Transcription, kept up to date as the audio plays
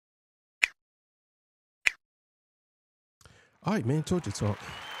All right, man. Torture Talk.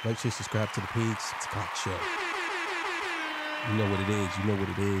 Like, share, subscribe to the page. It's a clock show. You know what it is. You know what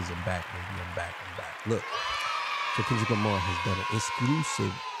it is. I'm back, baby. I'm back. Look, so Kendrick Lamar has done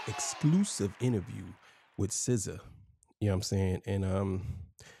an exclusive interview with SZA. You know what I'm saying? And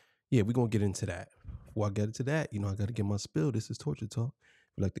yeah, we're gonna get into that. Before I get into that, I gotta get my spill. This is Torture Talk.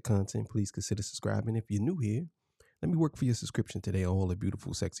 If you like the content, please consider subscribing. If you're new here, let me work for your subscription today. All the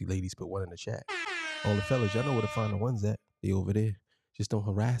beautiful, sexy ladies, put one in the chat. All the fellas, y'all know where to find the ones at. They over there. Just don't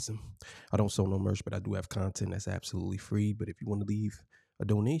harass them. I don't sell no merch, but I do have content that's absolutely free. But if you want to leave a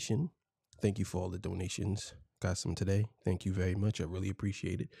donation, thank you for all the donations. Got some today. Thank you very much. I really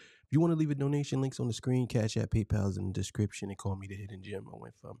appreciate it. If you want to leave a donation, links on the screen, Cash App, PayPal's in the description. They call me the Hidden Gem. I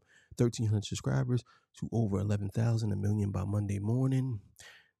went from 1,300 subscribers to over 11,000, a million by Monday morning.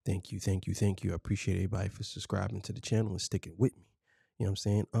 Thank you. I appreciate everybody for subscribing to the channel and sticking with me. You know what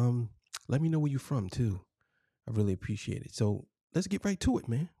I'm saying? Let me know where you're from too. I really appreciate it. So let's get right to it,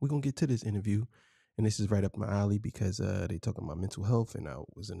 man. We're going to get to this interview. And this is right up my alley because they talking about mental health. And I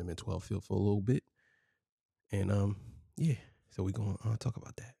was in the mental health field for a little bit. And yeah, so we're going to talk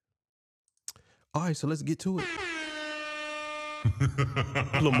about that. All right, so let's get to it.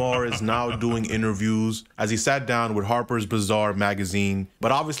 Lamar is now doing interviews as he sat down with Harper's Bazaar magazine.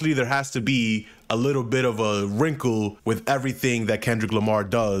 But obviously there has to be a little bit of a wrinkle with everything that Kendrick Lamar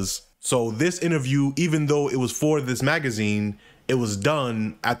does. So this interview, even though it was for this magazine, it was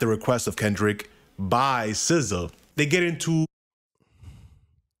done at the request of Kendrick by SZA. They get into...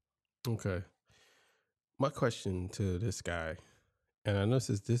 Okay. My question to this guy, and I know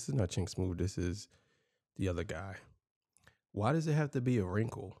this is not Chink Smooth, this is the other guy. Why does it have to be a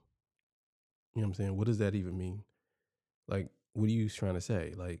wrinkle? You know what I'm saying? What does that even mean? Like, what are you trying to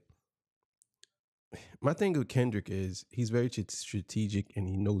say? Like, my thing with Kendrick is he's very strategic and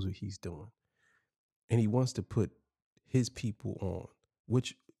he knows what he's doing. And he wants to put his people on,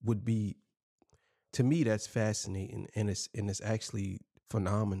 which would be, to me, that's fascinating. And it's actually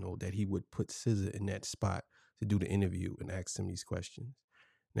phenomenal that he would put SZA in that spot to do the interview and ask him these questions.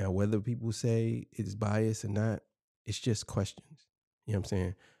 Now, whether people say it's biased or not, it's just questions. You know what I'm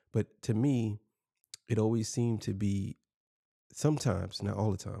saying? But to me, it always seemed to be sometimes, not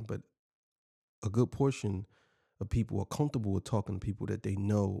all the time, but a good portion of people are comfortable with talking to people that they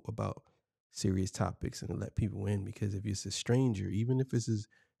know about serious topics and to let people in. Because if it's a stranger, even if it's a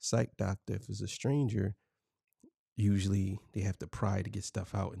psych doctor, if it's a stranger, usually they have to pry to get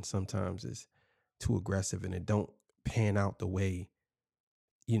stuff out. And sometimes it's too aggressive and it don't pan out the way,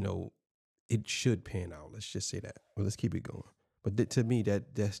 it should pan out. Let's just say that. Well, let's keep it going. But to me, that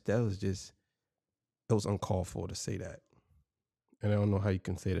was uncalled for to say that. And I don't know how you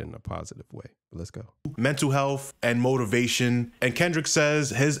can say that in a positive way, but let's go. Mental health and motivation. And Kendrick says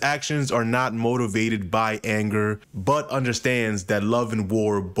his actions are not motivated by anger, but understands that love and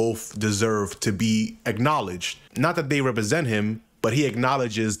war both deserve to be acknowledged. Not that they represent him, but he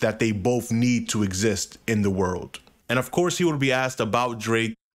acknowledges that they both need to exist in the world. And of course, he would be asked about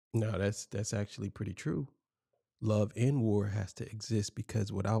Drake. No, that's actually pretty true. Love and war has to exist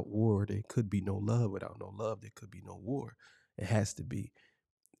because without war, there could be no love. Without no love, there could be no war. It has to be.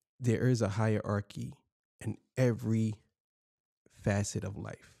 There is a hierarchy in every facet of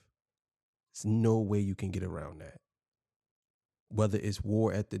life. There's no way you can get around that. Whether it's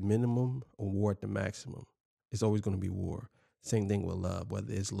war at the minimum or war at the maximum, it's always going to be war. Same thing with love,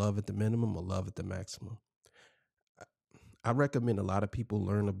 whether it's love at the minimum or love at the maximum. I recommend a lot of people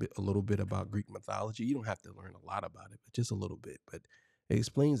learn a little bit about Greek mythology. You don't have to learn a lot about it, but just a little bit. But it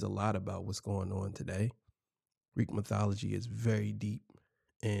explains a lot about what's going on today. Greek mythology is very deep,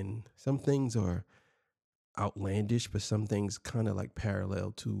 and some things are outlandish, but some things kind of like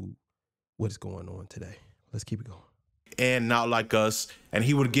parallel to what's going on today. Let's keep it going. And Not Like Us, and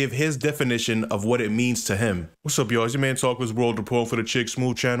he would give his definition of what it means to him. What's up, y'all? It's your man Talkless World Report for the Chick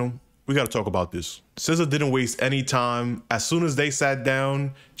Smooth channel. We got to talk about this. SZA didn't waste any time. As soon as they sat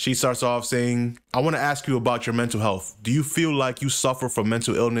down, she starts off saying, I want to ask you about your mental health. Do you feel like you suffer from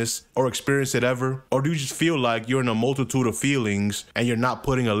mental illness or experience it ever? Or do you just feel like you're in a multitude of feelings and you're not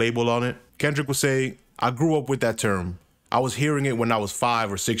putting a label on it? Kendrick would say, I grew up with that term. I was hearing it when I was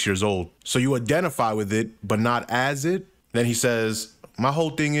 5 or 6 years old. So you identify with it, but not as it? Then he says, my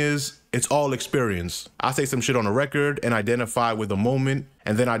whole thing is, it's all experience. I say some shit on a record and identify with a moment,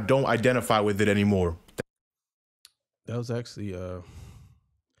 and then I don't identify with it anymore. That was actually that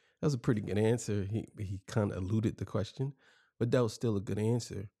was a pretty good answer. He kind of eluded the question, but that was still a good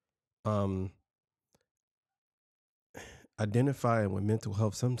answer. Identifying with mental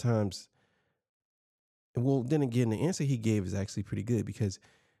health sometimes. Well, then again, the answer he gave is actually pretty good because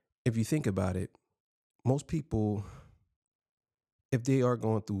if you think about it, most people if they are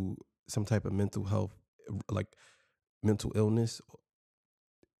going through some type of mental health, like mental illness,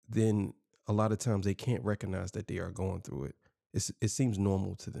 then a lot of times they can't recognize that they are going through it. It seems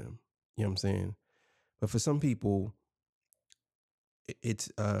normal to them. You know what I'm saying? But for some people,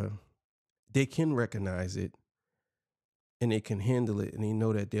 it's they can recognize it and they can handle it, and they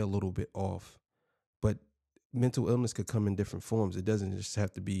know that they're a little bit off. But mental illness could come in different forms. It doesn't just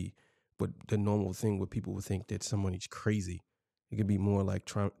have to be what the normal thing where people would think that somebody's crazy. It could be more like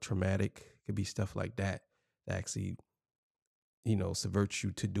traumatic. It could be stuff like that actually, subvert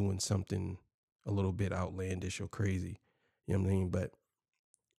you to doing something a little bit outlandish or crazy. You know what I mean? But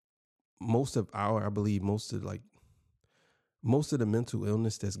I believe most of the mental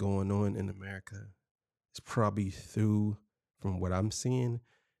illness that's going on in America is probably through, from what I'm seeing,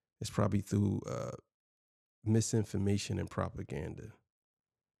 it's probably through misinformation and propaganda.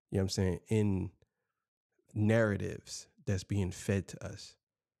 You know what I'm saying? In narratives that's being fed to us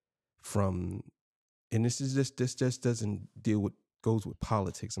from, and this just doesn't goes with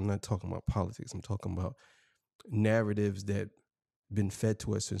politics. I'm not talking about politics. I'm talking about narratives that been fed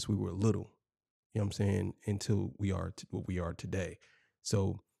to us since we were little. You know what I'm saying? Until we are what we are today.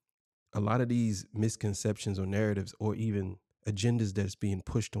 So a lot of these misconceptions or narratives or even agendas that's being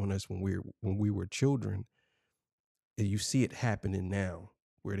pushed on us when we were children, and you see it happening now,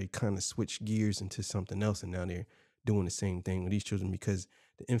 where they kind of switch gears into something else, and now they're doing the same thing with these children, because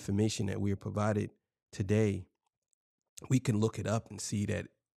the information that we are provided today, we can look it up and see that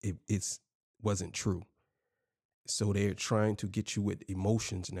it wasn't true. So they're trying to get you with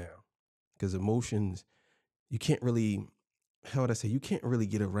emotions now, because emotions, you can't really, how would I say, you can't really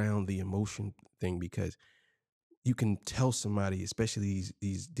get around the emotion thing, because you can tell somebody, especially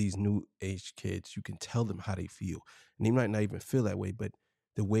these new age kids, you can tell them how they feel, and they might not even feel that way, but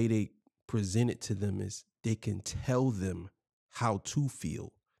the way they present it to them is they can tell them how to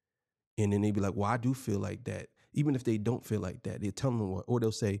feel, and then they be like, "Well, I do feel like that," even if they don't feel like that. They tell them what, or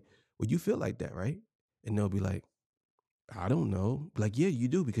they'll say, "Well, you feel like that, right?" And they'll be like, "I don't know." Like, "Yeah, you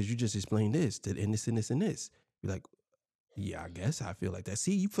do, because you just explained this, and this and this and this." Be like, "Yeah, I guess I feel like that.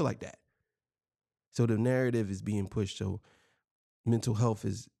 See, you feel like that." So the narrative is being pushed. So mental health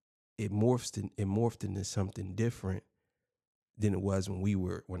it morphed into something different than it was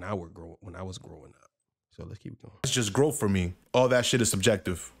when I was growing up. So let's keep going. It's just growth for me. All that shit is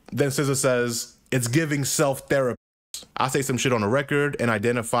subjective. Then SZA says, it's giving self-therapy. I say some shit on a record and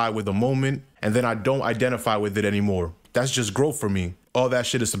identify with a moment, and then I don't identify with it anymore. That's just growth for me. All that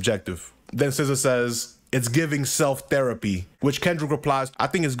shit is subjective. Then SZA says, it's giving self-therapy, which Kendrick replies, I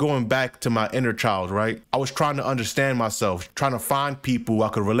think it's going back to my inner child, right? I was trying to understand myself, trying to find people I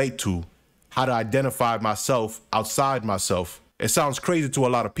could relate to, how to identify myself outside myself. It sounds crazy to a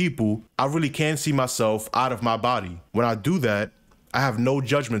lot of people. I really can see myself out of my body. When I do that, I have no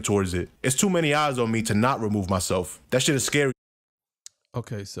judgment towards it. It's too many eyes on me to not remove myself. That shit is scary.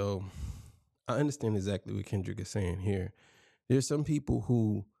 Okay, so I understand exactly what Kendrick is saying here. There's some people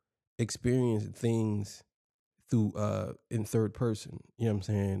who experience things through in third person, you know what I'm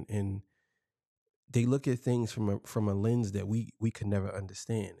saying? And they look at things from a lens that we could never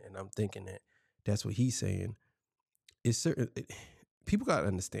understand. And I'm thinking that that's what he's saying. It's certain people gotta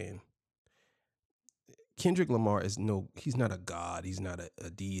understand. Kendrick Lamar he's not a god, he's not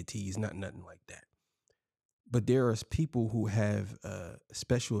a deity, he's not nothing like that. But there are people who have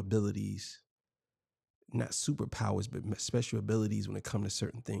special abilities, not superpowers, but special abilities when it comes to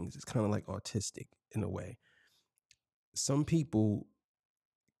certain things. It's kind of like autistic in a way. Some people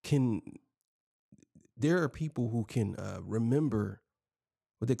there are people who can remember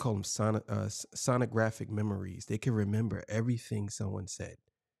what they call them sonographic memories. They can remember everything someone said.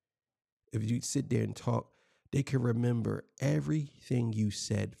 If you sit there and talk, they can remember everything you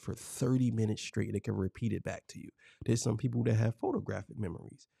said for 30 minutes straight. They can repeat it back to you. There's some people that have photographic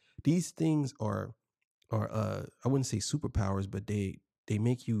memories. These things are I wouldn't say superpowers, but they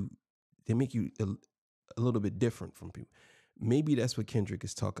make you a little bit different from people. Maybe that's what Kendrick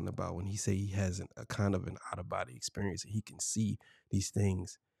is talking about when he say he has a kind of an out of body experience, and he can see these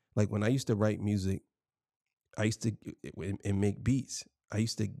things. Like when I used to write music, I used to and make beats. I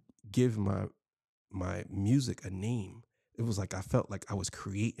used to give my music a name. It was like I felt like I was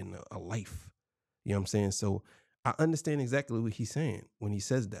creating a life. You know what I'm saying? So I understand exactly what he's saying when he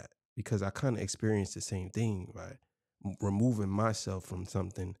says that, because I kind of experienced the same thing by removing myself from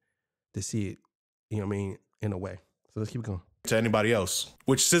something to see it, you know what I mean, in a way. So let's keep going. To anybody else,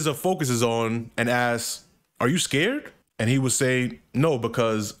 which SZA focuses on and asks, are you scared? And he would say, no,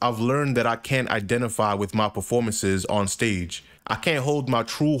 because I've learned that I can't identify with my performances on stage. I can't hold my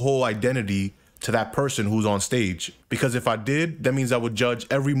true whole identity to that person who's on stage. Because if I did, that means I would judge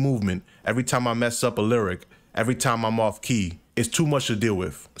every movement, every time I mess up a lyric, every time I'm off key. It's too much to deal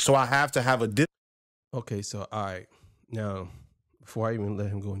with. So I have to have a Okay, so all right. Now, before I even let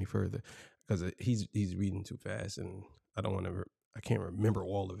him go any further, because he's reading too fast and I don't want to I can't remember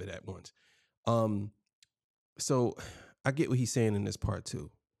all of it at once. So I get what he's saying in this part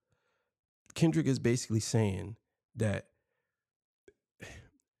too. Kendrick is basically saying that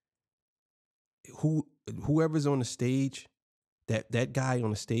whoever's on the stage, that guy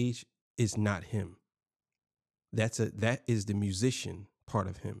on the stage is not him. That is the musician part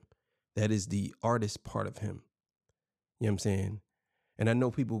of him. That is the artist part of him. You know what I'm saying? And I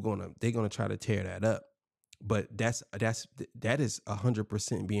know people they're gonna try to tear that up, but that is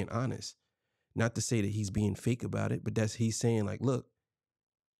 100% being honest. Not to say that he's being fake about it, but he's saying like, look,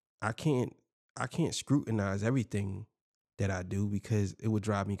 I can't scrutinize everything that I do because it would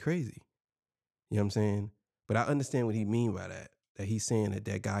drive me crazy. You know what I'm saying? But I understand what he mean by that. That he's saying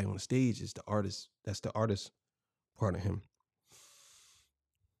that guy on the stage is the artist. That's the artist part of him.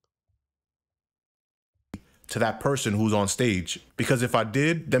 to that person who's on stage. Because if I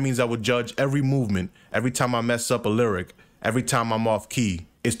did, that means I would judge every movement, every time I mess up a lyric, every time I'm off key.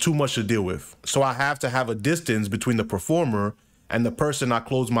 It's too much to deal with. So I have to have a distance between the performer and the person I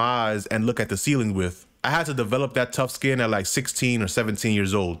close my eyes and look at the ceiling with. I had to develop that tough skin at like 16 or 17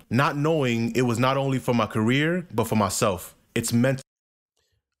 years old, not knowing it was not only for my career, but for myself. It's meant.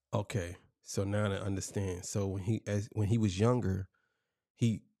 Okay, so now I understand. So when he was younger,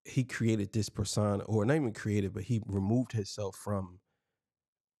 he created this persona, or not even created, but he removed himself from,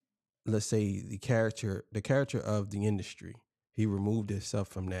 let's say, the character of the industry. He removed himself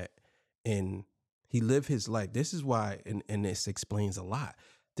from that, and he lived his life. This is why, and this explains a lot.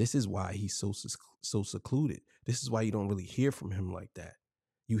 This is why he's so secluded. This is why you don't really hear from him like that.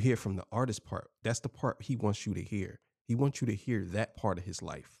 You hear from the artist part. That's the part he wants you to hear. He wants you to hear that part of his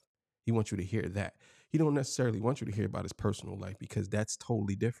life. He wants you to hear that. He don't necessarily want you to hear about his personal life, because that's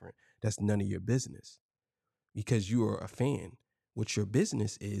totally different. That's none of your business, because you are a fan. What your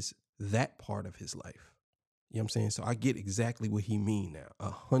business is that part of his life. You know what I'm saying? So I get exactly what he mean now,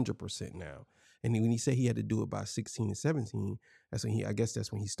 100% now. And when he said he had to do it by 16 and 17, I guess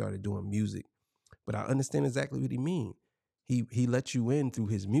that's when he started doing music. But I understand exactly what he mean. He let you in through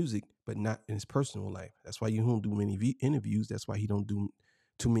his music, but not in his personal life. That's why you don't do many interviews. That's why he don't do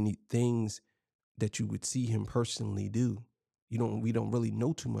too many things that you would see him personally do. We don't really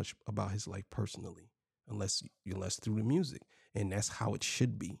know too much about his life personally, unless through the music. And that's how it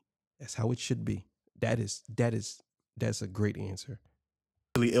should be. That's how it should be. That's a great answer.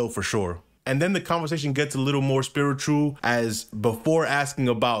 Ill for sure. And then the conversation gets a little more spiritual, as before asking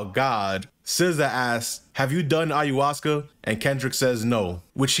about God, SZA asks, "Have you done ayahuasca?" And Kendrick says no,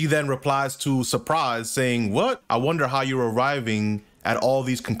 which he then replies to surprise, saying, "What? I wonder how you're arriving at all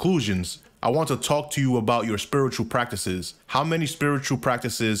these conclusions. I want to talk to you about your spiritual practices. How many spiritual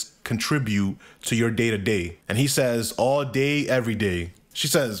practices contribute to your day-to-day?" And he says, "All day, every day." She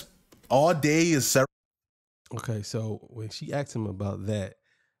says, "All day is Okay, so when she asked him about that,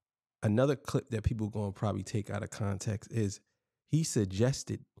 another clip that people going to probably take out of context is he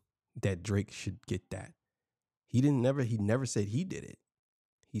suggested that Drake should get that. He never said he did it.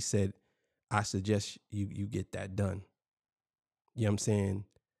 He said, "I suggest you get that done." You know what I'm saying?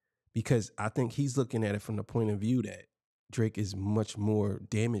 Because I think he's looking at it from the point of view that Drake is much more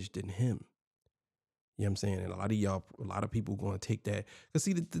damaged than him. You know what I'm saying? And a lot of people going to take that. Because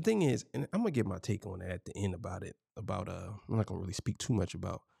see, the thing is, and I'm going to get my take on that at the end about it, I'm not going to really speak too much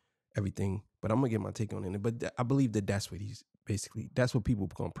about everything, but I'm going to get my take on it. But I believe that that's what people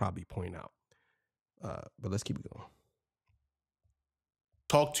are going to probably point out. But let's keep it going.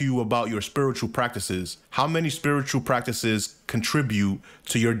 talk to you about your spiritual practices. How many spiritual practices contribute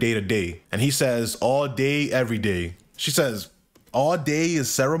to your day-to-day? And he says, all day, every day. She says, all day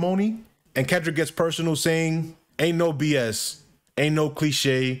is ceremony? And Kendrick gets personal, saying, ain't no BS, ain't no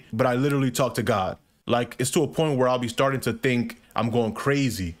cliche, but I literally talk to God. Like, it's to a point where I'll be starting to think I'm going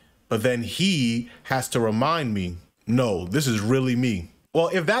crazy, but then he has to remind me, no, this is really me. Well,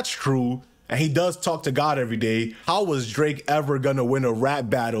 if that's true, and he does talk to God every day, how was Drake ever gonna win a rap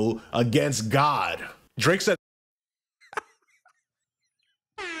battle against God? Drake said,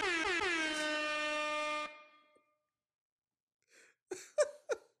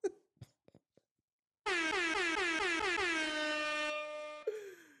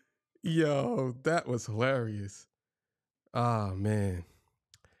 Yo, that was hilarious. Oh, man.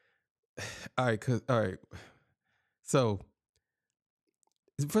 All right. So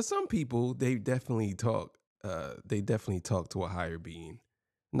for some people, they definitely talk to a higher being.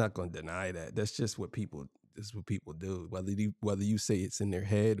 I'm not gonna deny that. That's just what people. That's what people do. Whether you say it's in their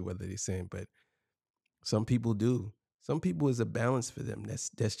head, whether they're saying, but some people do. Some people is a balance for them.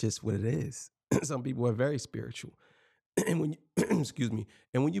 That's just what it is. Some people are very spiritual, and when you excuse me,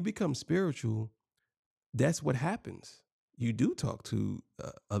 and when you become spiritual, that's what happens. You do talk to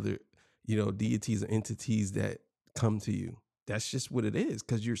other, deities or entities that come to you. That's just what it is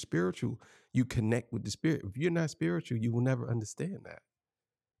because you're spiritual. You connect with the spirit. If you're not spiritual, you will never understand that.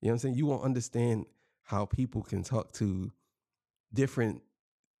 You know what I'm saying? You won't understand how people can talk to different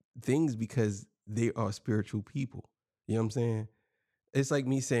things because they are spiritual people. You know what I'm saying? It's like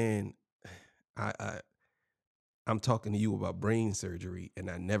me saying, I, I I'm talking to you about brain surgery and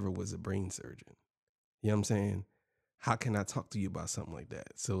I never was a brain surgeon. You know what I'm saying? How can I talk to you about something like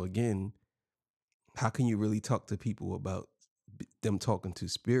that? So again, how can you really talk to people about them talking to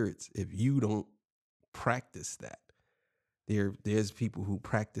spirits if you don't practice that? There's people who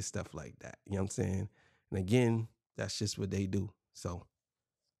practice stuff like that. You know what I'm saying? And again, that's just what they do. So,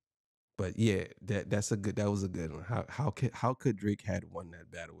 but yeah, that was a good one. How could Drake had won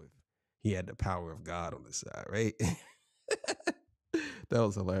that battle if he had the power of God on his side, right? That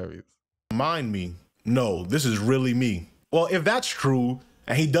was hilarious. Mind me. No, this is really me. Well, if that's true,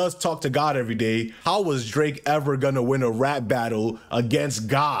 and he does talk to God every day, how was Drake ever gonna win a rap battle against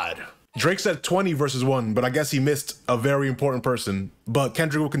God? Drake said 20 versus 1, but I guess he missed a very important person. But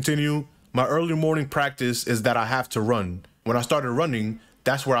Kendrick will continue. My early morning practice is that I have to run. When I started running,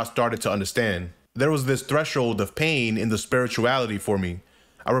 that's where I started to understand. There was this threshold of pain in the spirituality for me.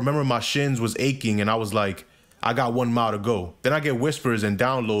 I remember my shins was aching and I was like, I got 1 mile to go. Then I get whispers and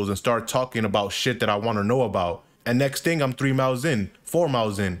downloads and start talking about shit that I want to know about. And next thing I'm 3 miles in, 4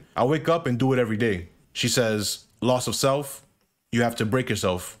 miles in. I wake up and do it every day. She says, loss of self, you have to break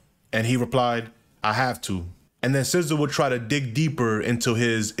yourself. And he replied, I have to. And then SZA would try to dig deeper into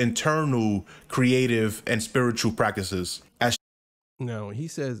his internal creative and spiritual practices. No, he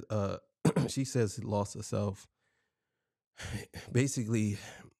says, she says loss of self. Basically,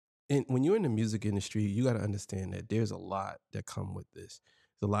 when you're in the music industry, you got to understand that there's a lot that come with this.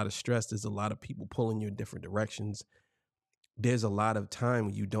 There's a lot of stress. There's a lot of people pulling you in different directions. There's a lot of time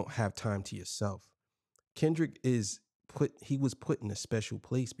when you don't have time to yourself. Kendrick he was put in a special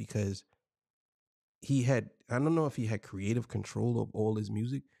place because I don't know if he had creative control of all his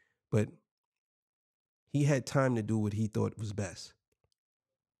music, but he had time to do what he thought was best.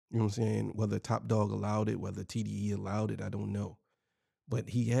 You know what I'm saying? Whether Top Dog allowed it, whether TDE allowed it, I don't know. But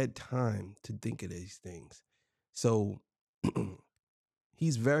he had time to think of these things. So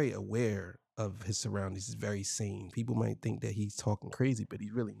he's very aware of his surroundings. He's very sane. People might think that he's talking crazy, but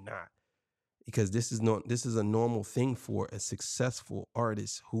he's really not. Because this is a normal thing for a successful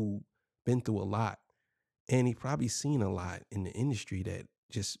artist who been through a lot. And he probably seen a lot in the industry that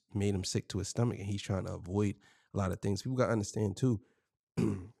just made him sick to his stomach. And he's trying to avoid a lot of things. People got to understand too,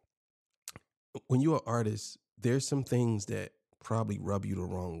 when you're an artist, there's some things that probably rub you the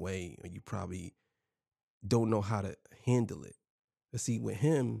wrong way, or you probably don't know how to handle it. But see, with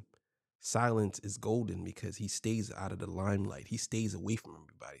him, silence is golden because he stays out of the limelight. He stays away from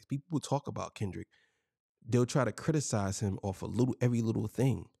everybody. People talk about Kendrick. They'll try to criticize him off every little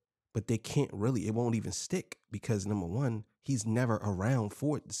thing, but they can't really. It won't even stick because number one, he's never around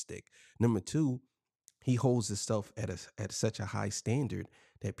for it to stick. Number two, he holds himself at such a high standard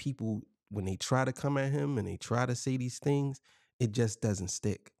that people, when they try to come at him and they try to say these things, it just doesn't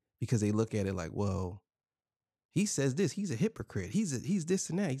stick because they look at it like, well, he says this, he's a hypocrite. He's this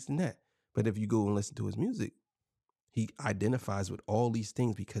and that, he's and that. But if you go and listen to his music, he identifies with all these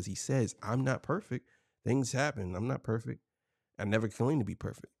things because he says, I'm not perfect. Things happen. I'm not perfect. I never claim to be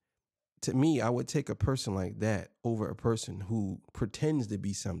perfect. To me, I would take a person like that over a person who pretends to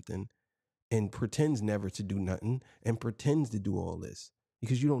be something and pretends never to do nothing and pretends to do all this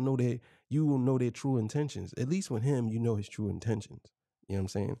because you will know their true intentions. At least with him, you know his true intentions. You know what I'm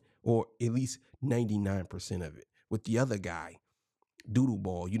saying? Or at least 99% of it. With the other guy, Doodle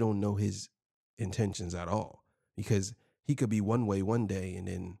Ball, you don't know his intentions at all because he could be one way one day and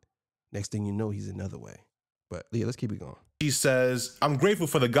then next thing you know, he's another way. But yeah, let's keep it going. He says, I'm grateful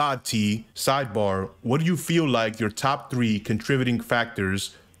for the God T. Sidebar, what do you feel like your top 3 contributing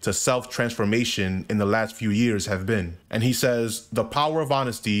factors to self-transformation in the last few years have been? And he says, the power of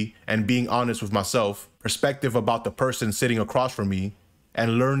honesty and being honest with myself, perspective about the person sitting across from me,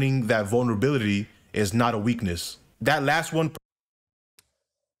 and learning that vulnerability is not a weakness. That last one.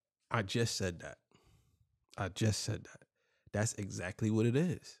 I just said that. That's exactly what it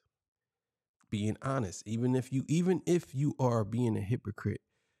is. Being honest, even if you are being a hypocrite,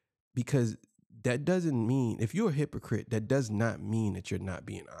 because that doesn't mean, if you're a hypocrite, that does not mean that you're not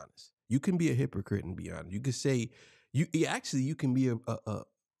being honest. You can be a hypocrite and be honest. You could say, you can be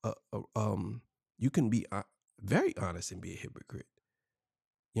you can be very honest and be a hypocrite.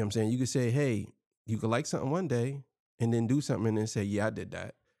 You know what I'm saying? You could say, hey, you could like something one day and then do something and then say, yeah, I did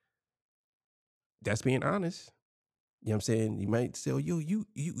that. That's being honest. You know what I'm saying? You might say, oh,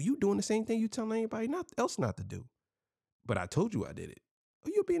 you doing the same thing you telling anybody else not to do. But I told you I did it.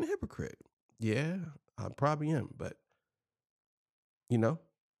 Oh, you're being a hypocrite. Yeah, I probably am, but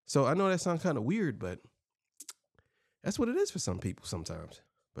So I know that sounds kind of weird, but that's what it is for some people sometimes.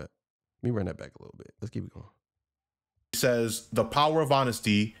 But let me run that back a little bit. Let's keep it going. He says, the power of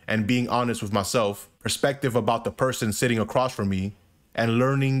honesty and being honest with myself, perspective about the person sitting across from me, and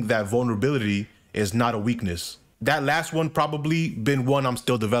learning that vulnerability is not a weakness. That last one probably been one I'm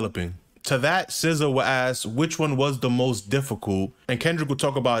still developing. To that, SZA will ask which one was the most difficult, and Kendrick will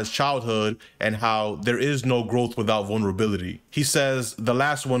talk about his childhood and how there is no growth without vulnerability. He says the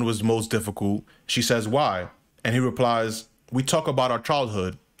last one was most difficult. She says, why? And he replies, we talk about our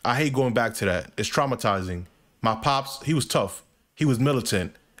childhood. I hate going back to that. It's traumatizing. My pops, he was tough. He was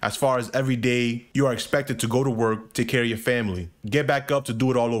militant. As far as every day, you are expected to go to work, take care of your family, get back up to do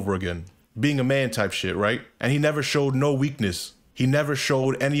it all over again. Being a man type shit, right? And he never showed no weakness. He never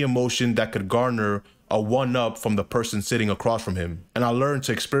showed any emotion that could garner a one-up from the person sitting across from him. And I learned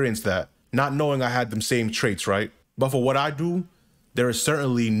to experience that, not knowing I had them same traits, right? But for what I do, there is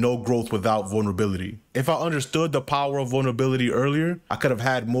certainly no growth without vulnerability. If I understood the power of vulnerability earlier, I could have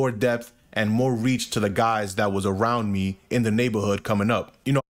had more depth and more reach to the guys that was around me in the neighborhood coming up.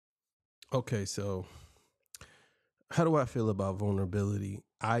 Okay, so how do I feel about vulnerability?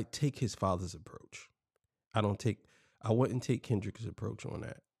 I take his father's approach. I wouldn't take Kendrick's approach on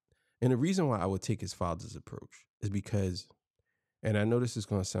that. And the reason why I would take his father's approach is because, and I know this is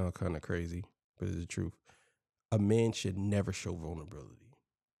going to sound kind of crazy, but it's the truth. A man should never show vulnerability.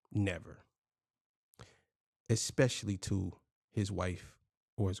 Never. Especially to his wife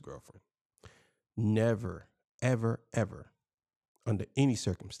or his girlfriend. Never, ever, ever, under any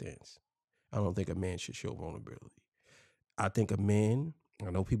circumstance, I don't think a man should show vulnerability. I think a man,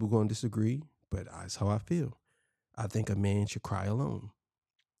 I know people going to disagree, but that's how I feel. I think a man should cry alone.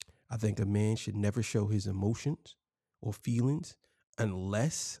 I think a man should never show his emotions or feelings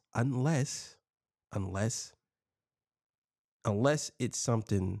unless it's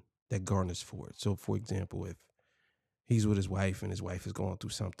something that garners for it. So, for example, if he's with his wife and his wife is going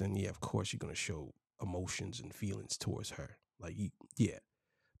through something, yeah, of course you're going to show emotions and feelings towards her. Like, yeah.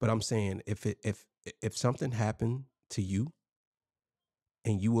 But I'm saying if something happened to you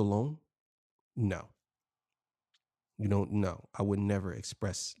and you alone, no. You don't know. I would never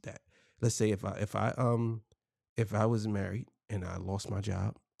express that. Let's say if I was married and I lost my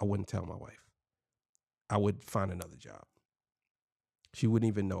job, I wouldn't tell my wife. I would find another job. She wouldn't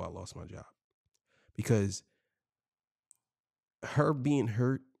even know I lost my job. Because her being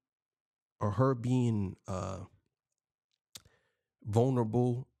hurt or her being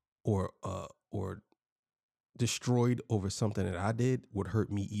vulnerable or destroyed over something that I did would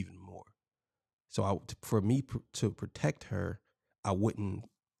hurt me even more. So for me to protect her,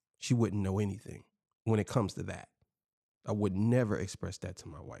 she wouldn't know anything when it comes to that. I would never express that to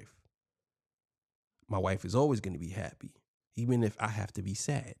my wife. My wife is always going to be happy, even if I have to be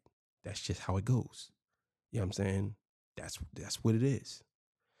sad. That's just how it goes. You know what I'm saying? That's what it is.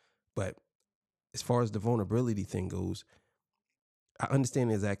 But as far as the vulnerability thing goes, I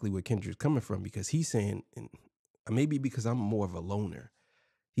understand exactly where Kendrick's coming from, because he's saying, and maybe because I'm more of a loner,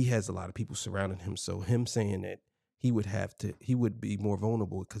 he has a lot of people surrounding him. So him saying that he would be more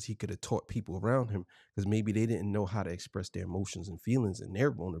vulnerable because he could have taught people around him, because maybe they didn't know how to express their emotions and feelings and their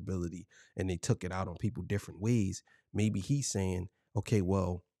vulnerability, and they took it out on people different ways. Maybe he's saying, okay,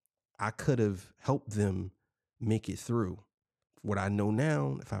 well, I could have helped them make it through. What I know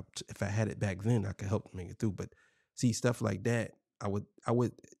now, if I had it back then, I could help them make it through. But see, stuff like that, I would,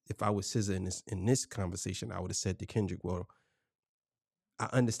 if I was SZA in this conversation, I would have said to Kendrick, well, I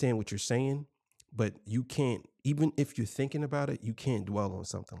understand what you're saying, but you can't, even if you're thinking about it, you can't dwell on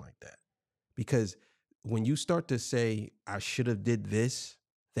something like that. Because when you start to say, I should have did this,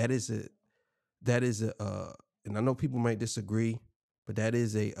 that is and I know people might disagree, but that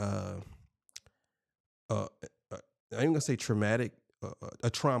is I ain't gonna say traumatic, a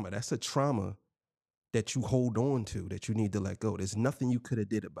trauma. That's a trauma that you hold on to, that you need to let go. There's nothing you could have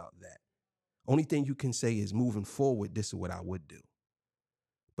did about that. Only thing you can say is, moving forward, this is what I would do.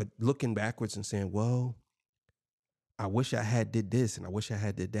 But looking backwards and saying, well, I wish I had did this and I wish I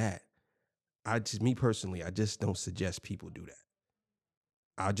had did that. Me personally, I just don't suggest people do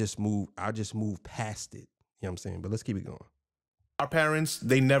that. I just move past it. You know what I'm saying? But let's keep it going. Our parents,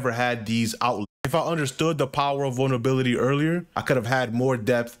 they never had these outlets. If I understood the power of vulnerability earlier, I could have had more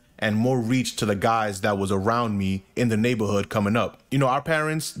depth and more reach to the guys that was around me in the neighborhood coming up. You know, our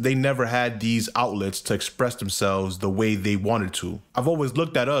parents, they never had these outlets to express themselves the way they wanted to. I've always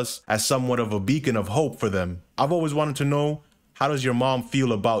looked at us as somewhat of a beacon of hope for them. I've always wanted to know, how does your mom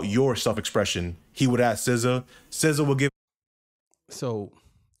feel about your self-expression? He would ask SZA. SZA would give. So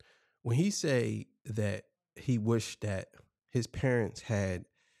when he say that he wished that his parents had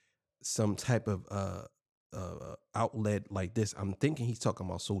some type of outlet like this, I'm thinking he's talking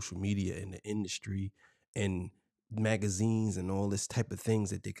about social media and the industry and magazines and all this type of things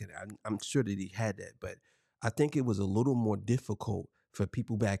that they could. I'm sure that he had that, but I think it was a little more difficult for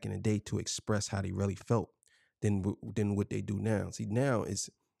people back in the day to express how they really felt than what they do now. See, now it's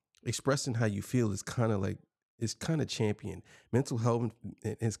expressing how you feel is kind of like, it's kind of championed. Mental health,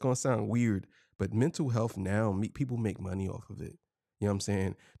 it's gonna sound weird, but mental health now, people make money off of it. You know what I'm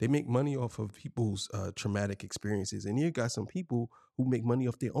saying? They make money off of people's traumatic experiences. And you got some people who make money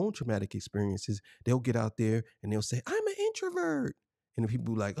off their own traumatic experiences. They'll get out there and they'll say, I'm an introvert. And the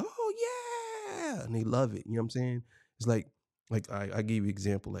people like, oh yeah. And they love it. You know what I'm saying? It's like I gave you an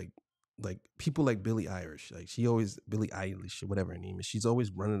example, like people like Billie Eilish. Like Billie Eilish or whatever her name is. She's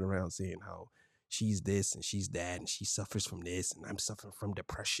always running around saying how she's this and she's that and she suffers from this and I'm suffering from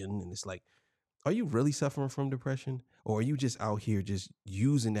depression. And it's like, are you really suffering from depression? Or are you just out here just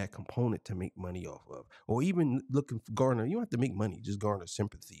using that component to make money off of? Or even looking for garner, you don't have to make money, just garner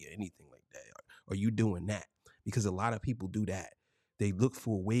sympathy or anything like that. Are you doing that? Because a lot of people do that. They look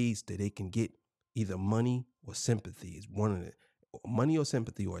for ways that they can get either money or sympathy. Is one of the money or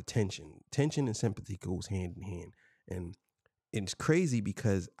sympathy or attention. Attention and sympathy goes hand in hand. And it's crazy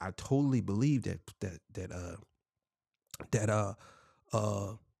because I totally believe that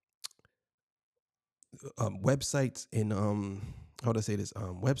websites and how to say this,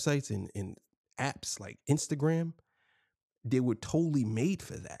 websites and apps like Instagram, they were totally made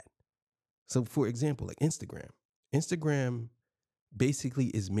for that. So for example, like Instagram basically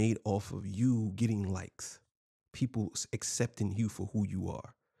is made off of you getting likes, people accepting you for who you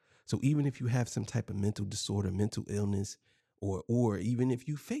are. So even if you have some type of mental disorder, mental illness, or even if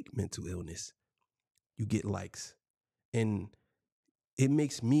you fake mental illness, you get likes. And it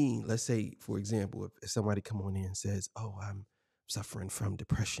makes me, let's say, for example, if somebody come on in and says, oh, I'm suffering from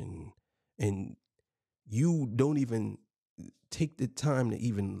depression, and you don't even take the time to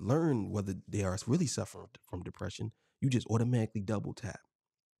even learn whether they are really suffering from depression, you just automatically double tap.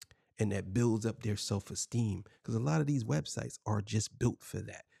 And that builds up their self-esteem, because a lot of these websites are just built for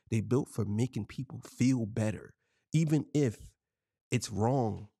that. They built for making people feel better, even if it's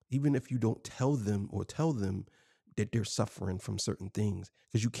wrong, even if you don't tell them that they're suffering from certain things,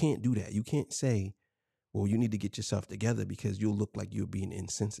 because you can't do that. You can't say, well, you need to get yourself together because you'll look like you're being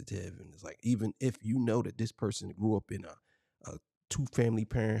insensitive. And it's like, even if you know that this person grew up in a two-family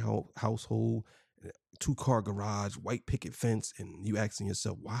parent household, 2-car garage, white picket fence, and you asking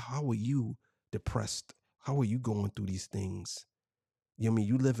yourself, wow, how are you depressed? How are you going through these things? You know what I mean?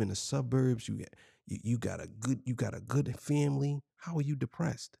 You live in the suburbs, you got a good family. How are you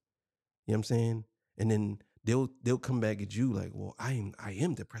depressed? You know what I'm saying? And then they'll come back at you like, well, I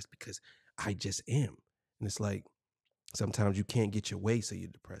am depressed because I just am. And it's like, sometimes you can't get your way, so you're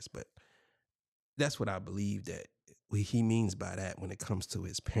depressed. But that's what I believe that what he means by that when it comes to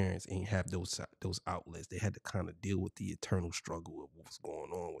his parents ain't have those outlets. They had to kind of deal with the eternal struggle of what's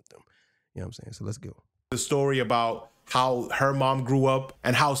going on with them. You know what I'm saying? So let's go. The story about how her mom grew up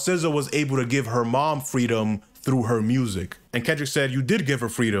and how SZA was able to give her mom freedom through her music. And Kendrick said, you did give her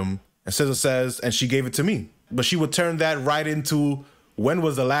freedom. And SZA says, and she gave it to me. But she would turn that right into, when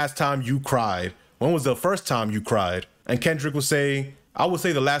was the last time you cried? When was the first time you cried? And Kendrick would say, I would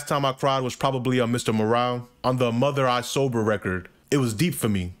say the last time I cried was probably on Mr. Morale, on the Mother I Sober record. It was deep for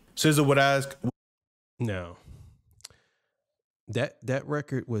me. SZA would ask. No. That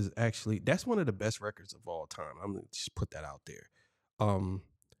record was actually, that's one of the best records of all time. I'm gonna just put that out there.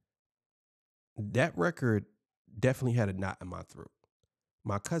 That record definitely had a knot in my throat.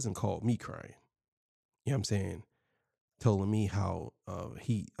 My cousin called me crying. You know what I'm saying? Telling me how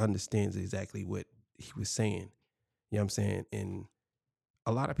he understands exactly what he was saying. You know what I'm saying? And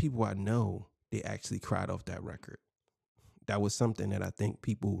a lot of people I know, they actually cried off that record. That was something that I think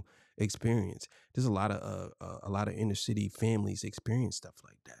people experience. There's a lot of inner city families experience stuff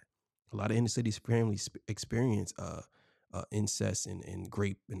like that. A lot of inner city families experience incest and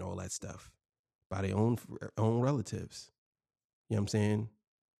rape and all that stuff by their own relatives. You know what I'm saying?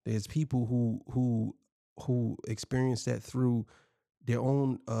 There's people who experience that through their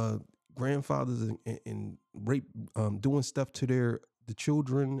own grandfathers and rape, doing stuff to the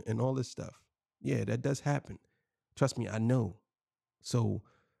children and all this stuff. Yeah, that does happen. Trust me, I know. So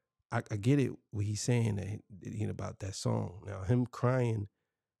I get it what he's saying about that song. Now him crying,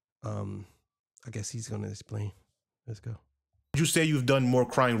 I guess he's gonna explain. Let's go. Would you say you've done more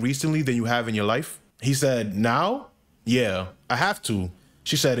crying recently than you have in your life? He said, now? Yeah, I have to.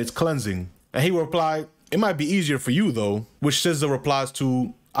 She said, it's cleansing. And he replied, it might be easier for you though, which SZA replies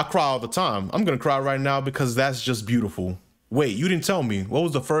to, I cry all the time. I'm gonna cry right now because that's just beautiful. Wait, you didn't tell me. What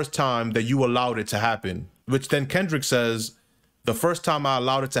was the first time that you allowed it to happen? Which then Kendrick says, the first time I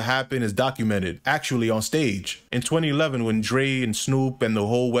allowed it to happen is documented, actually on stage. In 2011 when Dre and Snoop and the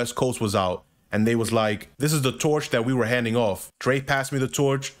whole West Coast was out, and they was like, this is the torch that we were handing off. Dre passed me the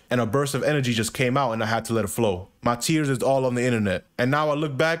torch, and a burst of energy just came out and I had to let it flow. My tears is all on the internet. And now I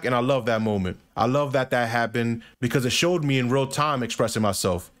look back and I love that moment. I love that happened because it showed me in real time expressing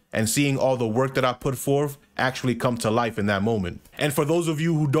myself and seeing all the work that I put forth actually come to life in that moment. And for those of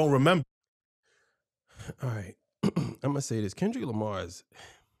you who don't remember. All right. I'm gonna say this. Kendrick Lamar is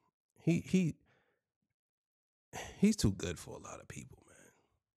he's too good for a lot of people, man.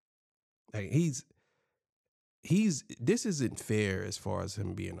 Like this isn't fair as far as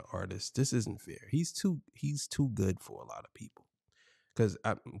him being an artist. This isn't fair. He's too good for a lot of people. Because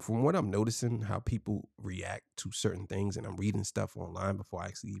from what I'm noticing, how people react to certain things, and I'm reading stuff online before I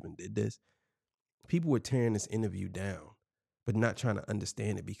actually even did this, people were tearing this interview down, but not trying to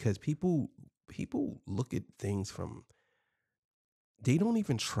understand it because people look at things from, they don't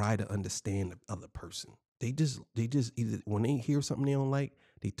even try to understand the other person. They just either when they hear something they don't like,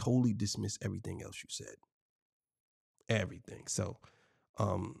 they totally dismiss everything else you said. Everything. So,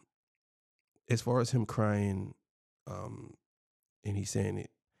 as far as him crying, and he's saying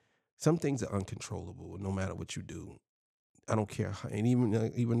it, some things are uncontrollable no matter what you do. I don't care how, and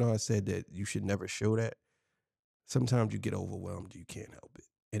even though I said that you should never show that, sometimes you get overwhelmed, you can't help it,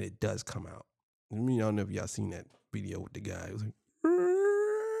 and it does come out. I mean, I don't know if y'all seen that video with the guy. It was like,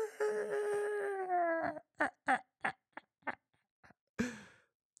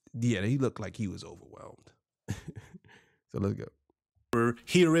 yeah, he looked like he was overwhelmed. So let's go.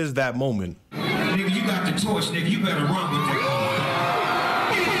 Here is that moment. Nigga, you got the torch, nigga. You better run with it.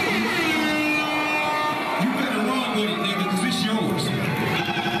 You better run with it, nigga, because it's yours.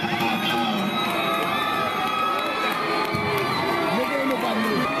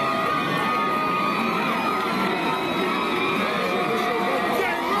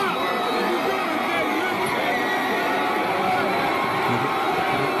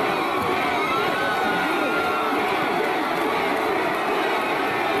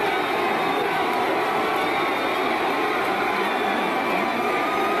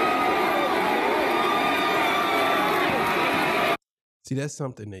 See, that's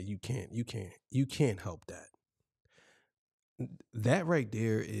something that you can't help that. That right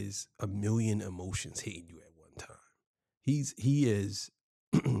there is a million emotions hitting you at one time. He is,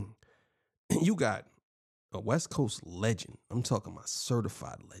 you got a West Coast legend. I'm talking about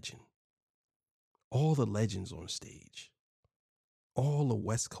certified legend. All the legends on stage. All the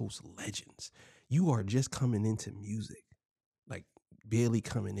West Coast legends. You are just coming into music, like barely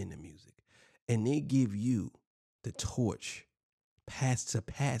coming into music. And they give you the torch, pass to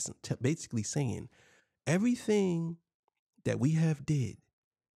pass, basically saying everything that we have did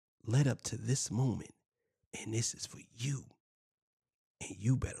led up to this moment, and this is for you, and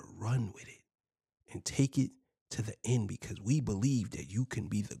you better run with it and take it to the end because we believe that you can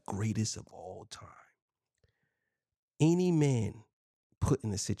be the greatest of all time. Any man put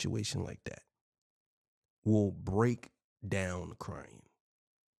in a situation like that will break down crying,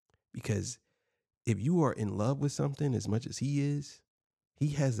 because if you are in love with something as much as he is, he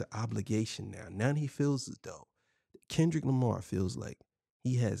has an obligation now. Now he feels as though Kendrick Lamar feels like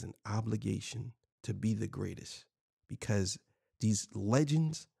he has an obligation to be the greatest, because these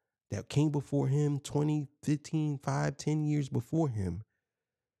legends that came before him 20, 15, 5, 10 years before him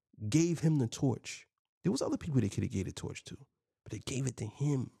gave him the torch. There was other people they could have gave the torch to, but they gave it to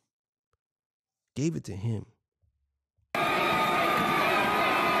him. Gave it to him.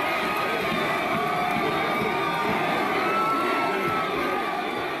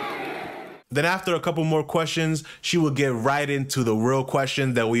 Then after a couple more questions, she will get right into the real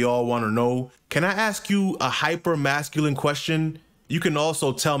question that we all want to know. Can I ask you a hyper masculine question? You can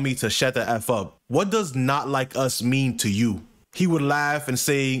also tell me to shut the F up. What does not like us mean to you? He would laugh and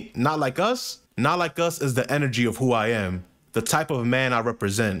say, not like us? Not like us is the energy of who I am, the type of man I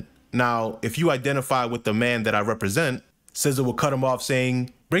represent. Now, if you identify with the man that I represent, SZA will cut him off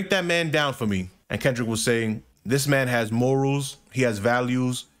saying, break that man down for me. And Kendrick was saying, This man has morals, he has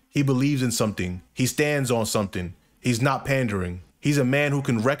values, he believes in something, he stands on something, he's not pandering. He's a man who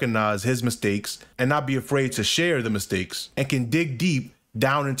can recognize his mistakes and not be afraid to share the mistakes, and can dig deep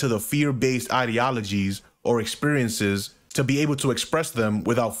down into the fear-based ideologies or experiences to be able to express them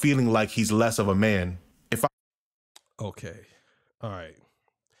without feeling like he's less of a man. Okay. All right.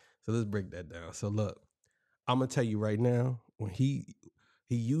 So let's break that down. So look, I'm gonna tell you right now, when he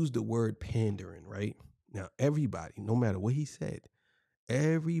used the word pandering, right? Now, everybody, no matter what he said,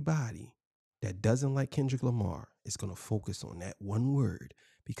 everybody that doesn't like Kendrick Lamar is gonna focus on that one word,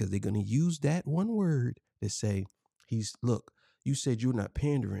 because they're gonna use that one word to say, look, you said you're not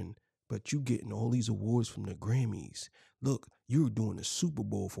pandering, but you getting all these awards from the Grammys. Look, you're doing the Super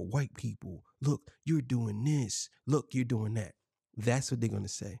Bowl for white people. Look, you're doing this. Look, you're doing that. That's what they're gonna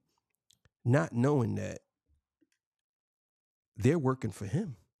say. Not knowing that they're working for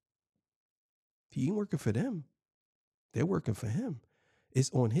him. He ain't working for them. They're working for him.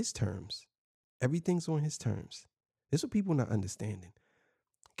 It's on his terms. Everything's on his terms. This is what people not understanding.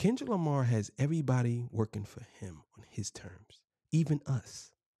 Kendrick Lamar has everybody working for him on his terms. Even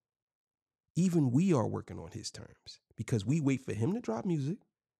us. Even we are working on his terms, because we wait for him to drop music.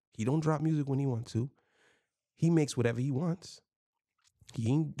 He don't drop music when he wants to. He makes whatever he wants. He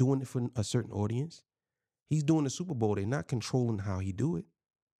ain't doing it for a certain audience. He's doing the Super Bowl. They're not controlling how he do it.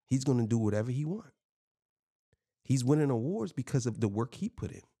 He's going to do whatever he wants. He's winning awards because of the work he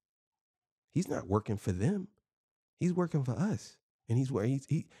put in. He's not working for them. He's working for us. And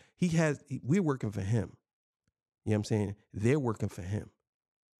we're working for him. You know what I'm saying? They're working for him.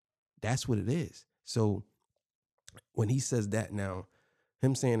 That's what it is. So when he says that now,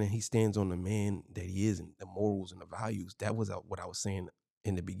 him saying that he stands on the man that he is and the morals and the values, that was what I was saying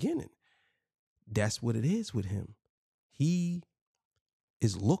in the beginning. That's what it is with him. He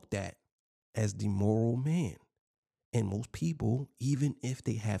is looked at as the moral man. And most people, even if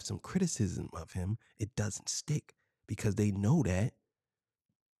they have some criticism of him, it doesn't stick, because they know that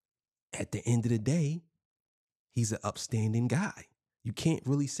at the end of the day, he's an upstanding guy. You can't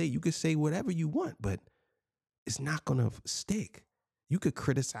really say, you could say whatever you want, but it's not going to stick. You could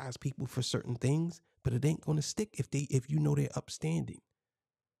criticize people for certain things, but it ain't going to stick if you know they're upstanding.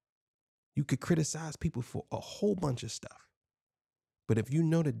 You could criticize people for a whole bunch of stuff, but if you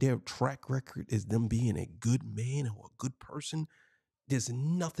know that their track record is them being a good man or a good person, there's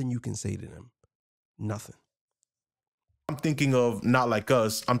nothing you can say to them. Nothing. I'm thinking of not like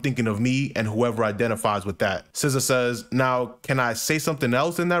us. I'm thinking of me and whoever identifies with that. SZA says, now, can I say something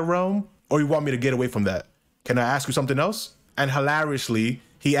else in that realm? Or you want me to get away from that? Can I ask you something else? And hilariously,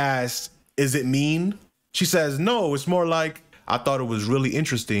 he asked, is it mean? She says, no, it's more like, I thought it was really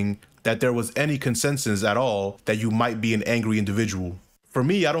interesting that there was any consensus at all that you might be an angry individual. For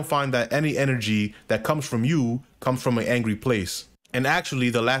me, I don't find that any energy that comes from you comes from an angry place. And actually,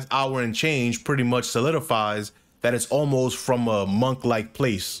 the last hour and change pretty much solidifies that it's almost from a monk-like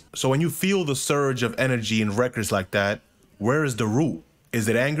place. So when you feel the surge of energy in records like that, where is the root? Is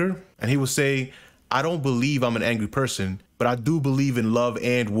it anger? And he would say, I don't believe I'm an angry person, but I do believe in love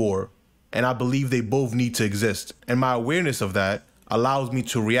and war. And I believe they both need to exist. And my awareness of that allows me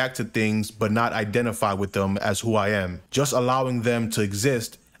to react to things but not identify with them as who I am. Just allowing them to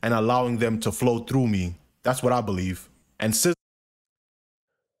exist and allowing them to flow through me. That's what I believe. And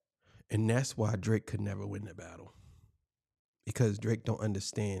that's why Drake could never win the battle. Because Drake don't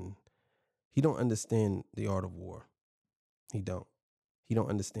understand. He don't understand the art of war. He don't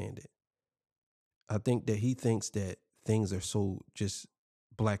understand it. I think that he thinks that things are so just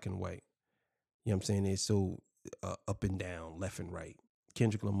black and white. You know what I'm saying? They're so up and down, left and right.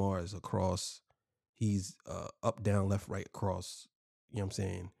 Kendrick Lamar is across. He's up, down, left, right, across. You know what I'm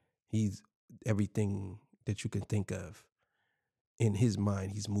saying? He's everything that you can think of. In his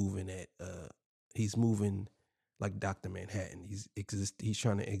mind, he's moving like Dr. Manhattan. He's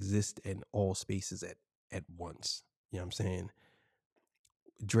trying to exist in all spaces at once. You know what I'm saying?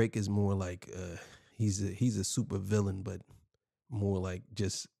 Drake is more like he's a super villain, but more like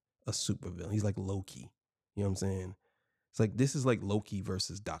just a super villain. He's like Loki. You know what I'm saying? It's like, this is like Loki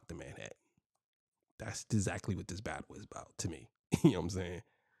versus Dr. Manhattan. That's exactly what this battle is about to me. You know what I'm saying?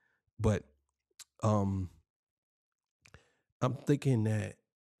 But I'm thinking that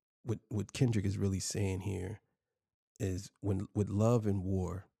what Kendrick is really saying here is, when with love and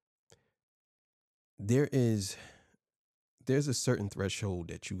war, there's a certain threshold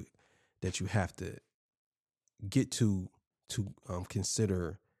that you have to get to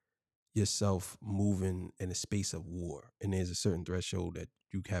consider yourself moving in a space of war, and there's a certain threshold that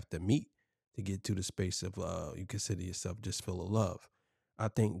you have to meet to get to the space of you consider yourself just full of love. I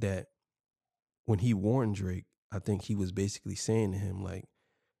think that when he warned Drake, I think he was basically saying to him, like,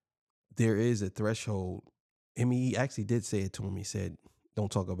 there is a threshold. I mean, he actually did say it to him. He said,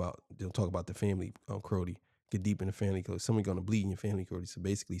 don't talk about the family, Crody. Get deep in the family because someone's going to bleed in your family, Crody. So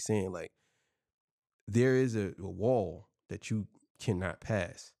basically saying, like, there is a wall that you cannot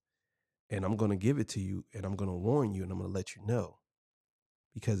pass. And I'm going to give it to you, and I'm going to warn you, and I'm going to let you know.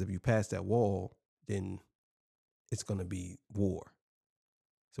 Because if you pass that wall, then it's going to be war.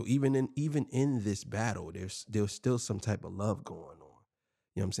 So even in this battle, there's still some type of love going on.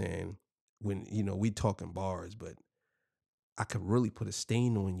 You know what I'm saying? When, we talking bars, but I could really put a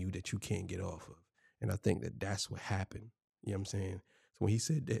stain on you that you can't get off of. And I think that that's what happened. You know what I'm saying? So when he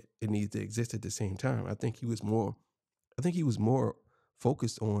said that it needs to exist at the same time, I think he was more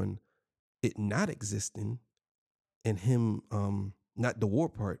focused on it not existing and him, not the war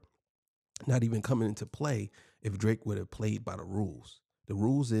part, not even coming into play if Drake would have played by the rules. The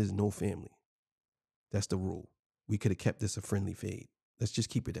rules is no family. That's the rule. We could have kept this a friendly fade. Let's just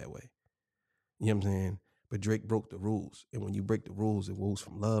keep it that way. You know what I'm saying? But Drake broke the rules. And when you break the rules, it goes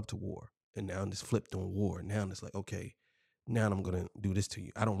from love to war. And now it's flipped on war. Now it's like, okay, now I'm going to do this to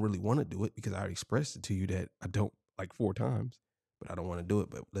you. I don't really want to do it because I already expressed it to you that I don't, like 4 times. But I don't want to do it,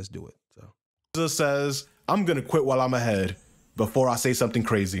 but let's do it. So SZA says, I'm gonna quit while I'm ahead before I say something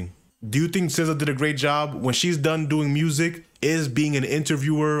crazy. Do you think SZA did a great job when she's done doing music? Is being an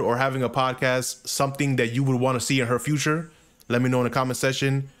interviewer or having a podcast something that you would want to see in her future? Let me know in the comment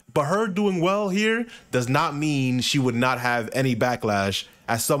section. But her doing well here does not mean she would not have any backlash,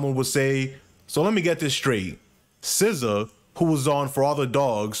 as someone would say. So let me get this straight. SZA, who was on For All the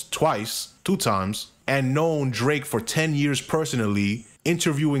Dogs twice, 2 times, and known Drake for 10 years personally,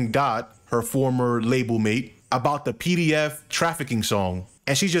 interviewing Dot, her former label mate, about the PDF trafficking song,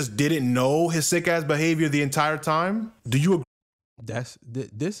 and she just didn't know his sick ass behavior the entire time? Do you agree?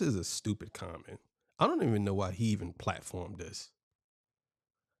 this is a stupid comment. I don't even know why he even platformed this.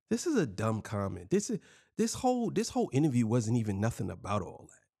 This is a dumb comment. This whole interview wasn't even nothing about all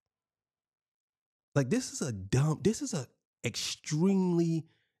that. Like, this is a extremely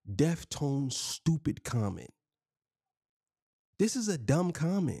deftone, stupid comment. This is a dumb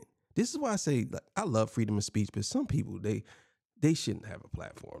comment. This is why I say, like, I love freedom of speech, but some people, they shouldn't have a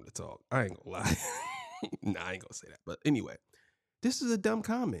platform to talk. I ain't gonna lie. Nah, I ain't gonna say that. But anyway, this is a dumb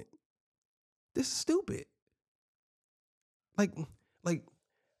comment. This is stupid. Like,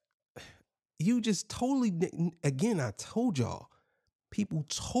 you just totally, again, I told y'all, people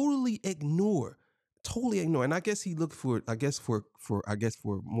totally ignore. And I guess he looked for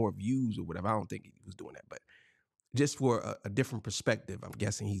more views or whatever. I don't think he was doing that, but just for a different perspective, I'm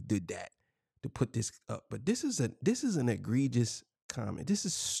guessing he did that to put this up. But this is an egregious comment. This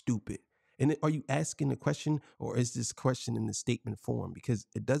is stupid. And are you asking the question, or is this question in the statement form? Because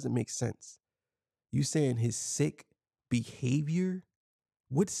it doesn't make sense. You saying his sick behavior?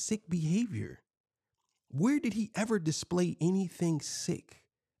 What sick behavior? Where did he ever display anything sick?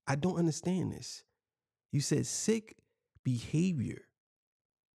 I don't understand this. You said sick behavior.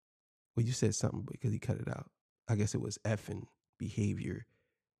 Well, you said something because he cut it out. I guess it was effing behavior.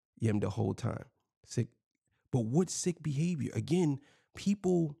 The whole time. Sick. But what sick behavior? Again,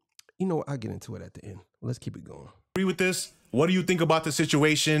 people, I'll get into it at the end. Let's keep it going. Agree with this? What do you think about the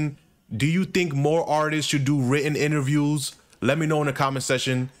situation? Do you think more artists should do written interviews? Let me know in the comment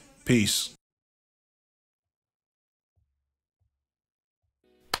section. Peace.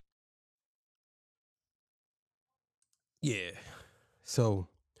 Yeah. So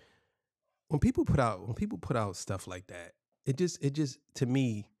when people put out stuff like that, it just to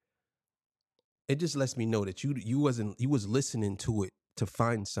me, it just lets me know that you was listening to it to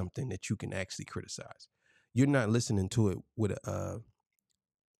find something that you can actually criticize. You're not listening to it with an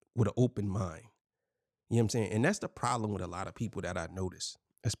open mind. You know what I'm saying? And that's the problem with a lot of people that I notice,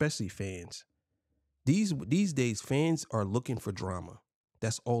 especially fans. These days, fans are looking for drama.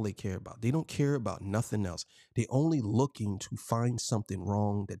 That's all they care about. They don't care about nothing else. They're only looking to find something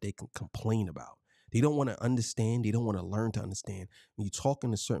wrong that they can complain about. They don't want to understand. They don't want to learn to understand. When you're talking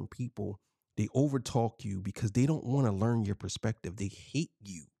to certain people, they overtalk you because they don't want to learn your perspective. They hate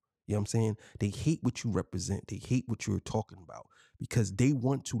you. You know what I'm saying? They hate what you represent. They hate what you're talking about because they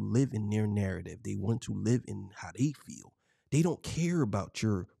want to live in their narrative. They want to live in how they feel. They don't care about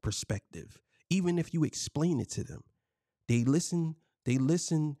your perspective, even if you explain it to them. They listen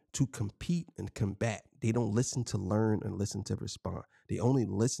to compete and combat. They don't listen to learn and listen to respond. They only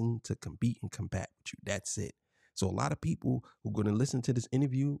listen to compete and combat with you. That's it. So a lot of people who are going to listen to this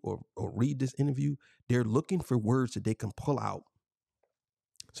interview or read this interview, they're looking for words that they can pull out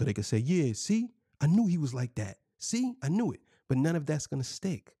so they can say, yeah, see, I knew he was like that. See, I knew it. But none of that's going to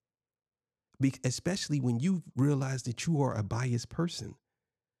stick especially when you realize that you are a biased person.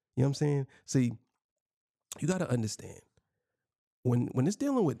 You know what I'm saying? See, you got to understand when it's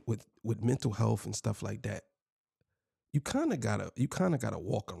dealing with mental health and stuff like that, you kind of gotta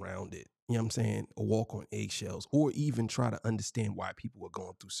walk around it. You know what I'm saying? Or walk on eggshells, or even try to understand why people are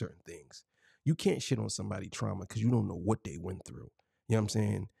going through certain things. You can't shit on somebody's trauma because you don't know what they went through. You know what I'm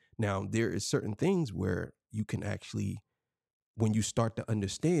saying? Now, there is certain things where you can actually, when you start to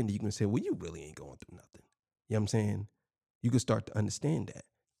understand, you can say, well, you really ain't going through nothing. You know what I'm saying? You can start to understand that.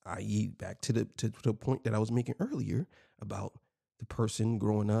 I.e., back to the point that I was making earlier about the person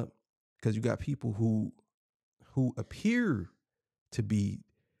growing up, because you got people who appear to be,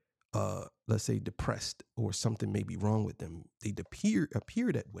 let's say, depressed, or something may be wrong with them. They appear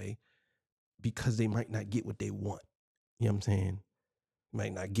that way because they might not get what they want. You know what I'm saying?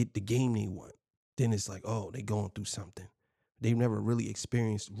 Might not get the game they want. Then it's like, oh, they going through something. They've never really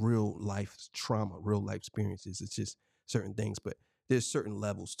experienced real life trauma, real life experiences. It's just certain things, but there's certain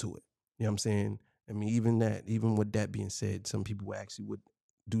levels to it. You know what I'm saying? I mean, even with that being said, some people actually would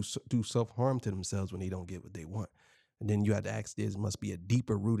do self-harm to themselves when they don't get what they want. And then you have to ask, there must be a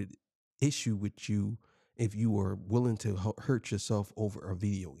deeper rooted issue with you if you are willing to hurt yourself over a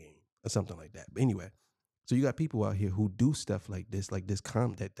video game or something like that. But anyway, so you got people out here who do stuff like this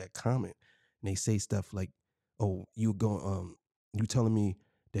comment, and they say stuff like, "Oh, you telling me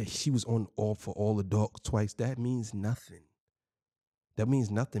that she was on all for all the dogs twice?" That means nothing. That means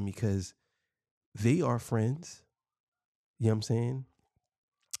nothing because they are friends. You know what I'm saying?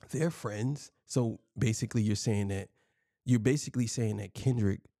 They're friends. So basically, you're basically saying that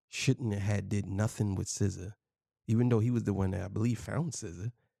Kendrick shouldn't have did nothing with SZA, even though he was the one that I believe found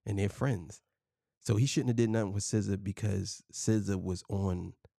SZA, and they're friends. So he shouldn't have did nothing with SZA because SZA was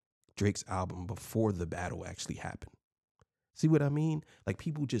on Drake's album before the battle actually happened. See what I mean? Like,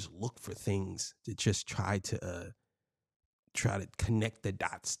 people just look for things to just try to connect the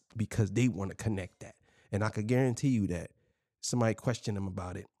dots because they want to connect that. And I could guarantee you that somebody question him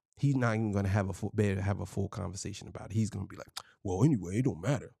about it, he's not even going to have a full conversation about it. He's going to be like, well, anyway, it don't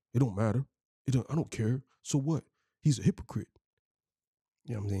matter. It don't matter. I don't care. So what? He's a hypocrite.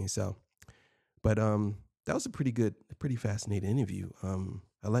 You know what I'm saying? So, but that was a pretty fascinating interview.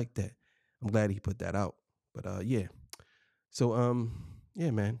 I like that. I'm glad he put that out. But yeah. So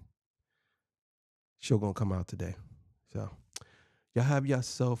yeah, man. Show gonna come out today. So y'all have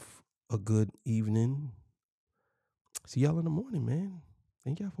yourself a good evening. See y'all in the morning, man.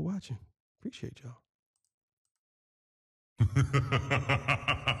 Thank y'all for watching. Appreciate y'all.